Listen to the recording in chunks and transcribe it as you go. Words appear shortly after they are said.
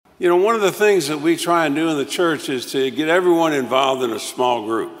You know, one of the things that we try and do in the church is to get everyone involved in a small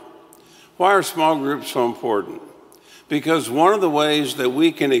group. Why are small groups so important? Because one of the ways that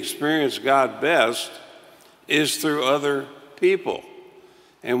we can experience God best is through other people.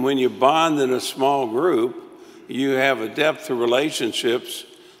 And when you bond in a small group, you have a depth of relationships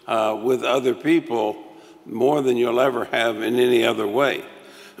with other people more than you'll ever have in any other way.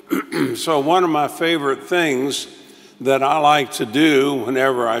 So one of my favorite things that I like to do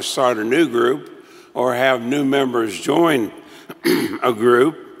whenever I start a new group or have new members join a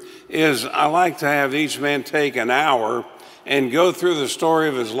group is I like to have each man take an hour and go through the story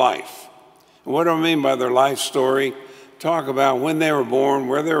of his life. What do I mean by their life story? Talk about when they were born,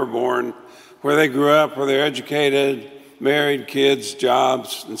 where they grew up, where they're educated, married, kids,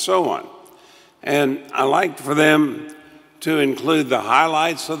 jobs, and so on. And I like for them to include the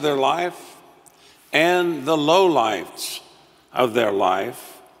highlights of their life and the lowlights of their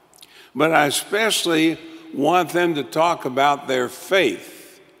life. But I especially want them to talk about their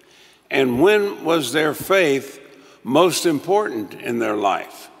faith. And when was their faith most important in their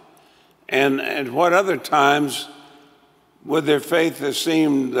life? And at what other times would their faith have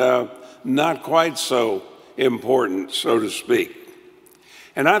seemed not quite so important, so to speak?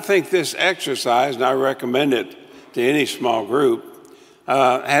 And I think this exercise, and I recommend it to any small group,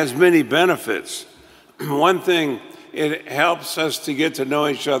 has many benefits. One thing, it helps us to get to know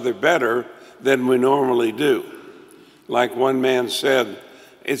each other better than we normally do. Like one man said,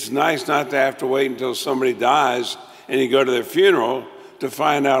 it's nice not to have to wait until somebody dies and you go to their funeral to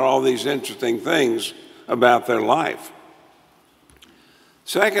find out all these interesting things about their life.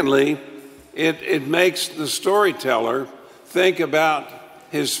 Secondly, it makes the storyteller think about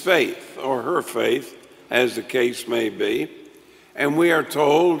his faith or her faith, as the case may be. And we are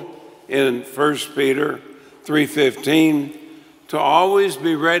told in 1 Peter 3:15 to always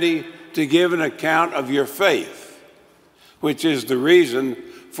be ready to give an account of your faith, which is the reason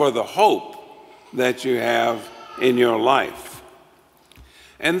for the hope that you have in your life.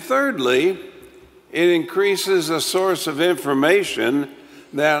 And thirdly, it increases a source of information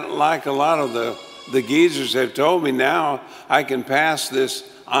that, like a lot of the geezers have told me, now I can pass this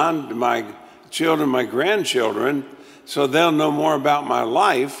on to my children, my grandchildren, so they'll know more about my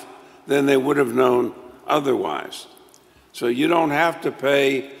life than they would have known otherwise. So you don't have to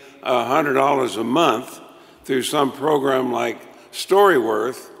pay $100 a month through some program like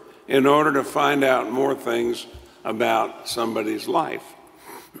Storyworth in order to find out more things about somebody's life.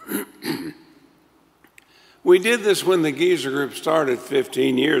 We did this when the Geezer Group started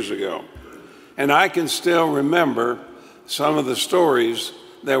 15 years ago, and I can still remember some of the stories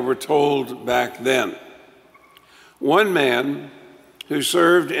that were told back then. One man who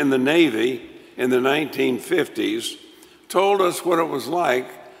served in the Navy in the 1950s told us what it was like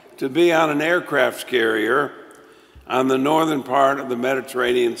to be on an aircraft carrier on the northern part of the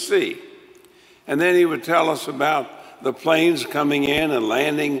Mediterranean Sea. And then he would tell us about the planes coming in and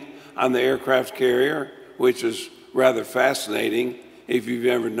landing on the aircraft carrier, which is rather fascinating if you've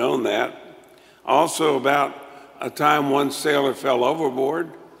ever known that. Also about a time one sailor fell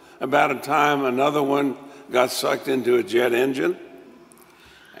overboard, about a time another one got sucked into a jet engine.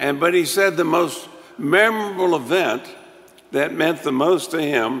 But he said the most memorable event that meant the most to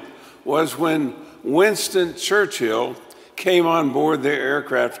him was when Winston Churchill came on board their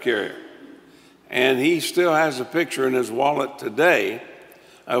aircraft carrier. And he still has a picture in his wallet today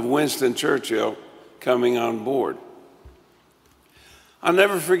of Winston Churchill coming on board. I'll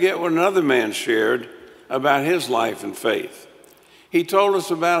never forget what another man shared about his life and faith. He told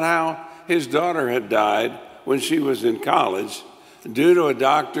us about how his daughter had died when she was in college due to a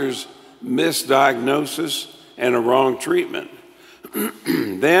doctor's misdiagnosis and a wrong treatment.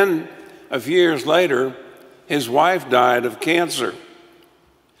 Then, a few years later, his wife died of cancer.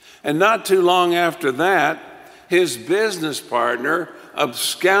 And not too long after that, his business partner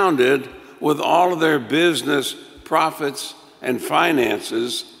absconded with all of their business profits and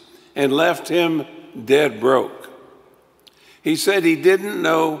finances and left him dead broke. He said he didn't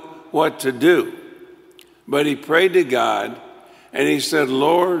know what to do, but he prayed to God and he said,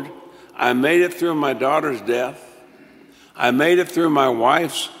 Lord, I made it through my daughter's death. I made it through my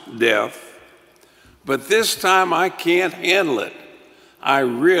wife's death, but this time I can't handle it. I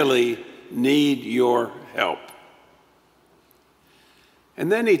really need your help. And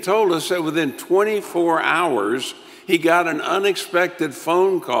then he told us that within 24 hours, he got an unexpected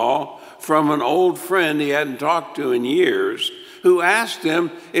phone call from an old friend he hadn't talked to in years, who asked him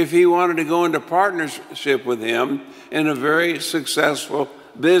if he wanted to go into partnership with him in a very successful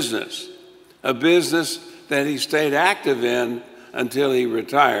business, a business that he stayed active in until he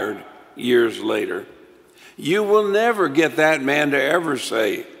retired years later. You will never get that man to ever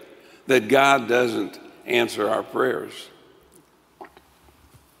say that God doesn't answer our prayers.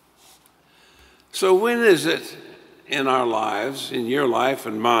 So when is it in our lives, in your life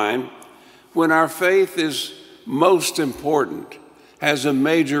and mine, when our faith is most important, has a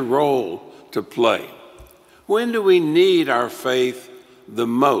major role to play? When do we need our faith the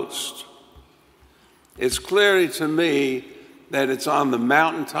most? It's clearly to me that it's on the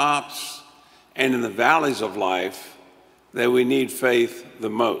mountaintops and in the valleys of life that we need faith the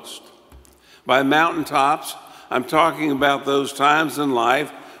most. By mountaintops, I'm talking about those times in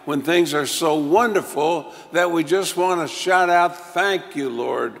life when things are so wonderful that we just want to shout out, "Thank you,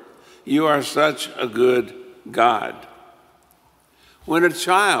 Lord. You are such a good God." When a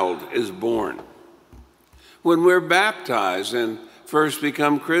child is born, when we're baptized and first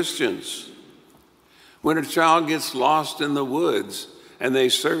become Christians, when a child gets lost in the woods and they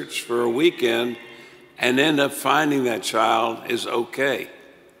search for a weekend and end up finding that child is okay.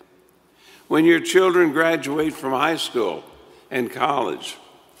 When your children graduate from high school and college,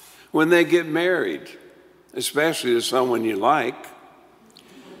 when they get married, especially to someone you like,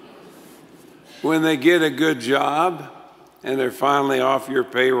 when they get a good job and they're finally off your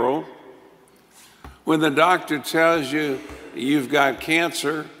payroll, when the doctor tells you you've got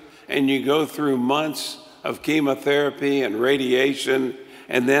cancer and you go through months of chemotherapy and radiation,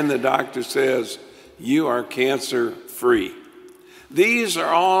 and then the doctor says, you are cancer-free. These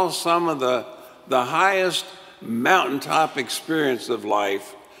are all some of the highest mountaintop experience of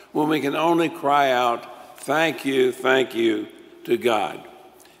life when we can only cry out, thank you to God.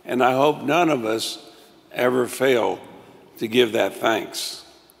 And I hope none of us ever fail to give that thanks.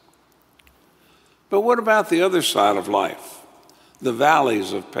 But what about the other side of life? The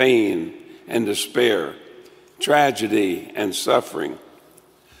valleys of pain and despair, tragedy and suffering.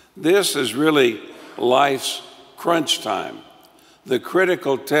 This is really life's crunch time, the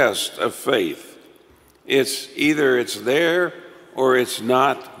critical test of faith. It's either it's there or it's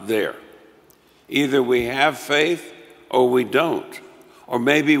not there. Either we have faith or we don't. Or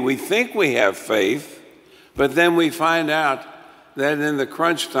maybe we think we have faith, but then we find out that in the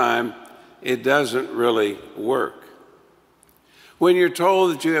crunch time, it doesn't really work. When you're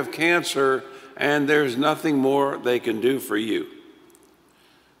told that you have cancer and there's nothing more they can do for you.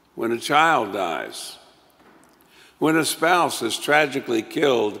 When a child dies. When a spouse is tragically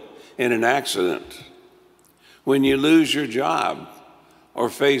killed in an accident. When you lose your job or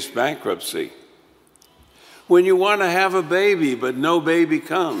face bankruptcy. When you want to have a baby but no baby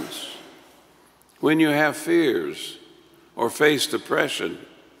comes. When you have fears or face depression.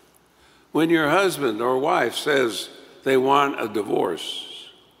 When your husband or wife says they want a divorce.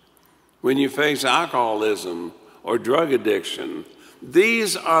 When you face alcoholism or drug addiction.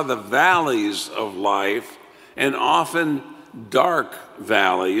 These are the valleys of life, and often dark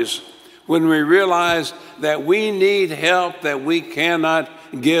valleys, when we realize that we need help that we cannot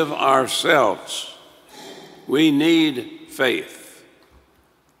give ourselves. We need faith.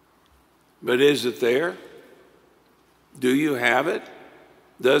 But is it there? Do you have it?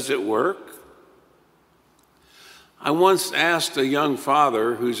 Does it work? I once asked a young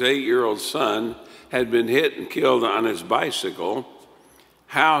father whose 8-year-old son had been hit and killed on his bicycle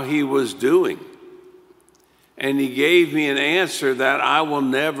how he was doing. And he gave me an answer that I will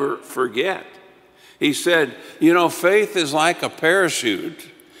never forget. He said, faith is like a parachute.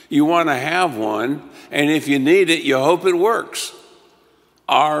 You want to have one, and if you need it, you hope it works.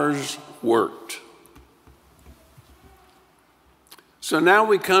 Ours worked. So now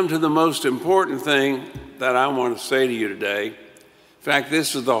we come to the most important thing that I want to say to you today. In fact,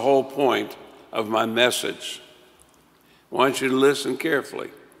 this is the whole point of my message. I want you to listen carefully.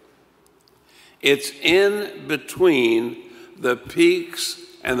 It's in between the peaks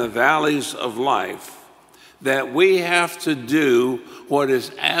and the valleys of life that we have to do what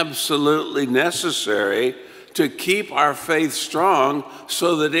is absolutely necessary to keep our faith strong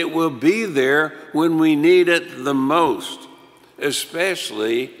so that it will be there when we need it the most,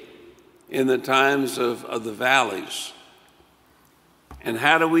 especially in the times of the valleys. And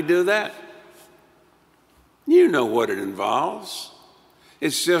how do we do that? You know what it involves.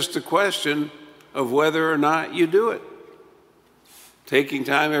 It's just a question of whether or not you do it. Taking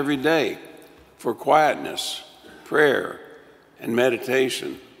time every day for quietness, prayer, and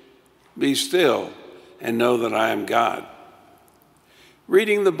meditation. Be still and know that I am God.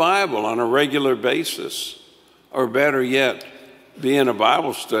 Reading the Bible on a regular basis, or better yet, be in a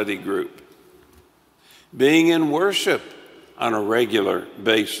Bible study group. Being in worship on a regular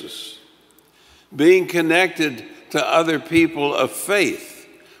basis. Being connected to other people of faith,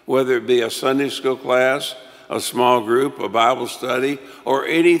 whether it be a Sunday school class, a small group, a Bible study, or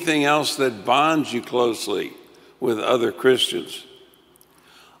anything else that bonds you closely with other Christians.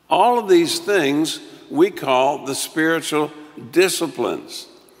 All of these things we call the spiritual disciplines,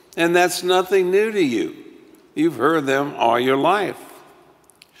 and that's nothing new to you. You've heard them all your life.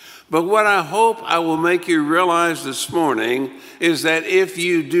 But what I hope I will make you realize this morning is that if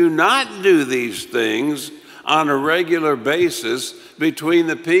you do not do these things on a regular basis between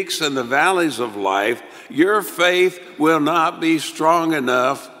the peaks and the valleys of life, your faith will not be strong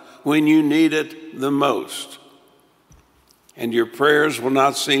enough when you need it the most. And your prayers will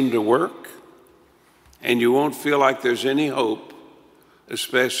not seem to work, and you won't feel like there's any hope,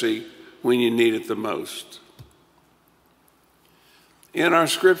 especially when you need it the most. In our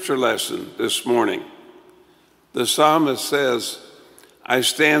scripture lesson this morning, the psalmist says, I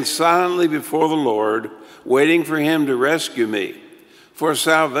stand silently before the Lord, waiting for him to rescue me, for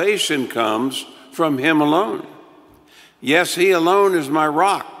salvation comes from him alone. Yes, he alone is my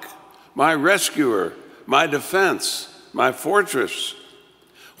rock, my rescuer, my defense, my fortress.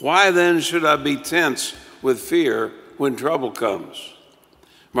 Why then should I be tense with fear when trouble comes?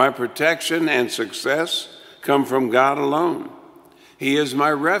 My protection and success come from God alone. He is my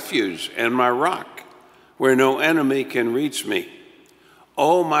refuge and my rock, where no enemy can reach me.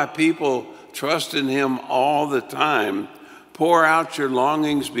 Oh, my people, trust in him all the time. Pour out your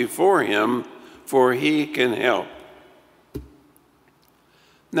longings before him, for he can help.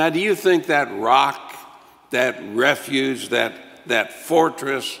 Now, do you think that rock, that refuge, that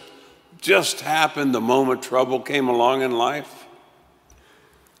fortress just happened the moment trouble came along in life?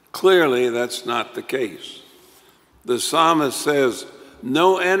 Clearly, that's not the case. The psalmist says,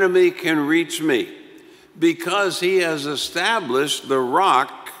 no enemy can reach me, because he has established the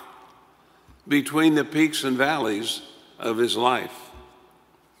rock between the peaks and valleys of his life.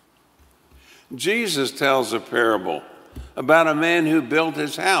 Jesus tells a parable about a man who built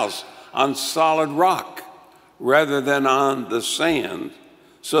his house on solid rock rather than on the sand,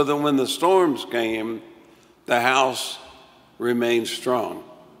 so that when the storms came, the house remained strong.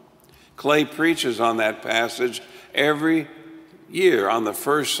 Clay preaches on that passage every year on the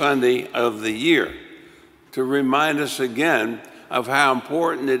first Sunday of the year to remind us again of how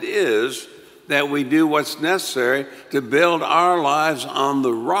important it is that we do what's necessary to build our lives on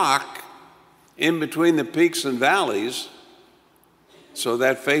the rock in between the peaks and valleys, so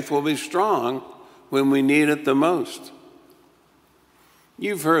that faith will be strong when we need it the most.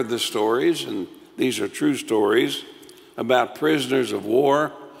 You've heard the stories, and these are true stories, about prisoners of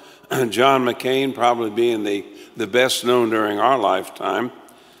war, John McCain probably being the best known during our lifetime,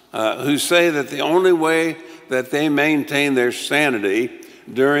 who say that the only way that they maintained their sanity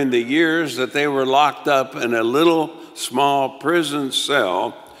during the years that they were locked up in a little small prison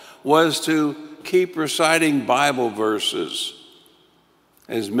cell was to keep reciting Bible verses,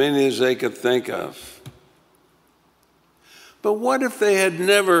 as many as they could think of. But what if they had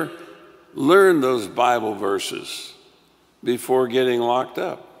never learned those Bible verses before getting locked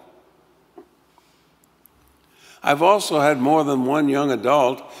up? I've also had more than one young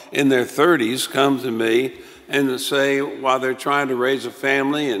adult in their 30s come to me and say, while they're trying to raise a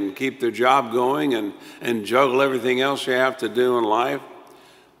family and keep their job going and juggle everything else you have to do in life,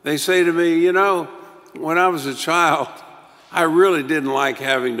 they say to me, you know, when I was a child, I really didn't like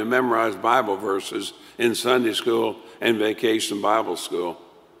having to memorize Bible verses in Sunday school and vacation Bible school.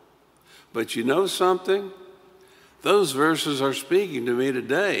 But you know something? Those verses are speaking to me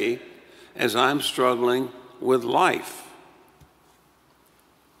today as I'm struggling with life.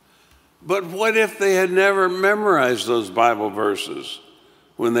 But what if they had never memorized those Bible verses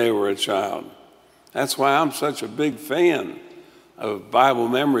when they were a child? That's why I'm such a big fan of Bible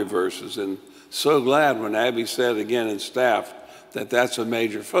memory verses, and so glad when Abby said again in staff that that's a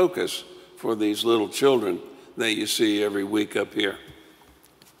major focus for these little children that you see every week up here.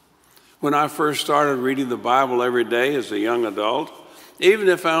 When I first started reading the Bible every day as a young adult, even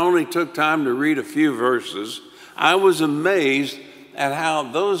if I only took time to read a few verses, I was amazed at how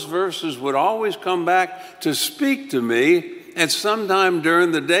those verses would always come back to speak to me at some time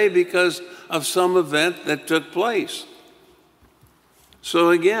during the day because of some event that took place. So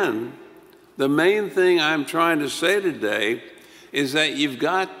again, the main thing I'm trying to say today is that you've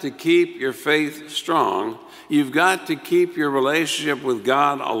got to keep your faith strong. You've got to keep your relationship with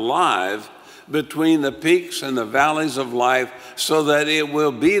God alive between the peaks and the valleys of life so that it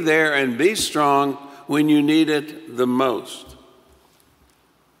will be there and be strong when you need it the most.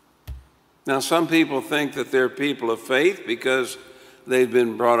 Now, some people think that they're people of faith because they've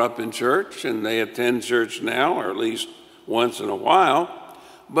been brought up in church and they attend church now, or at least once in a while,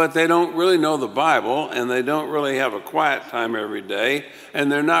 but they don't really know the Bible and they don't really have a quiet time every day,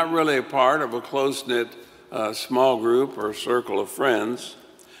 and they're not really a part of a close-knit small group or circle of friends.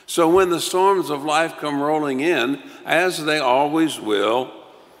 So when the storms of life come rolling in, as they always will,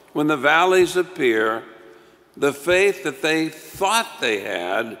 when the valleys appear, the faith that they thought they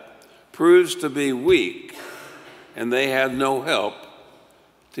had proves to be weak, and they have no help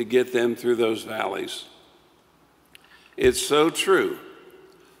to get them through those valleys. It's so true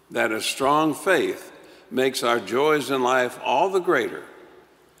that a strong faith makes our joys in life all the greater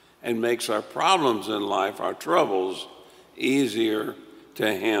and makes our problems in life, our troubles, easier to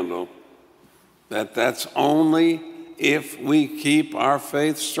handle. That's only if we keep our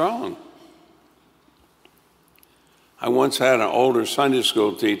faith strong. I once had an older Sunday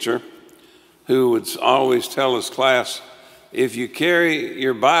school teacher who would always tell his class, if you carry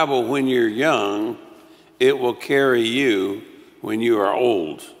your Bible when you're young, it will carry you when you are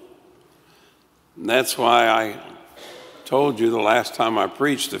old. And that's why I told you the last time I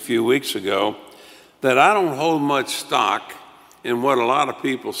preached a few weeks ago that I don't hold much stock in what a lot of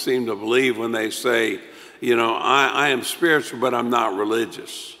people seem to believe when they say, I am spiritual, but I'm not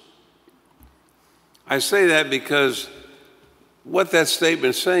religious. I say that because what that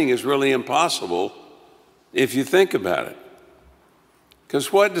statement is saying is really impossible if you think about it.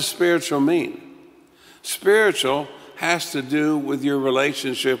 Because what does spiritual mean? Spiritual has to do with your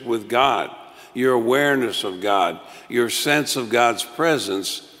relationship with God, your awareness of God, your sense of God's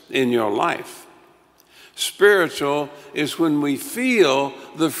presence in your life. Spiritual is when we feel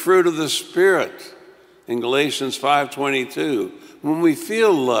the fruit of the Spirit. In Galatians 5:22, when we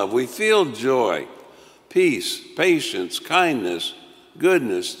feel love, we feel joy, peace, patience, kindness,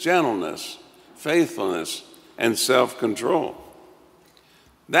 goodness, gentleness, faithfulness, and self-control.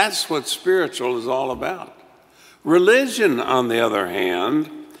 That's what spiritual is all about. Religion, on the other hand,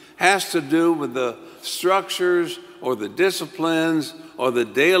 has to do with the structures or the disciplines or the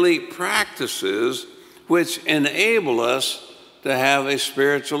daily practices which enable us to have a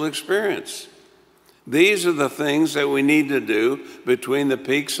spiritual experience. These are the things that we need to do between the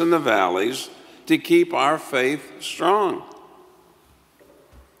peaks and the valleys to keep our faith strong.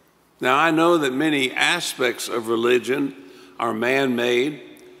 Now, I know that many aspects of religion are man-made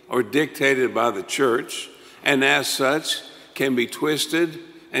or dictated by the church, and as such can be twisted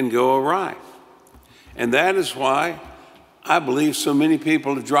and go awry. And that is why I believe so many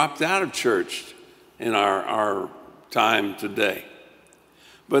people have dropped out of church in our time today.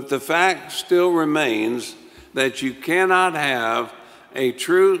 But the fact still remains that you cannot have a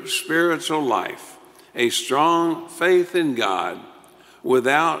true spiritual life, a strong faith in God,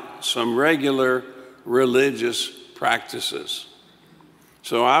 without some regular religious practices.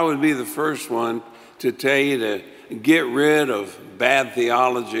 So I would be the first one to tell you to get rid of bad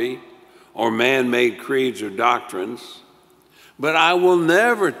theology or man-made creeds or doctrines. But I will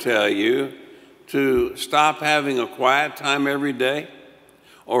never tell you to stop having a quiet time every day,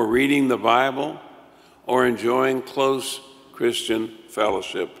 or reading the Bible, or enjoying close Christian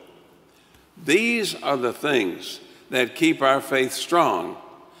fellowship. These are the things that keep our faith strong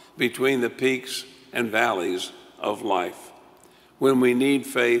between the peaks and valleys of life, when we need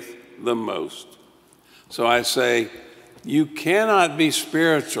faith the most. So I say, you cannot be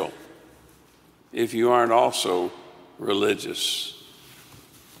spiritual if you aren't also religious.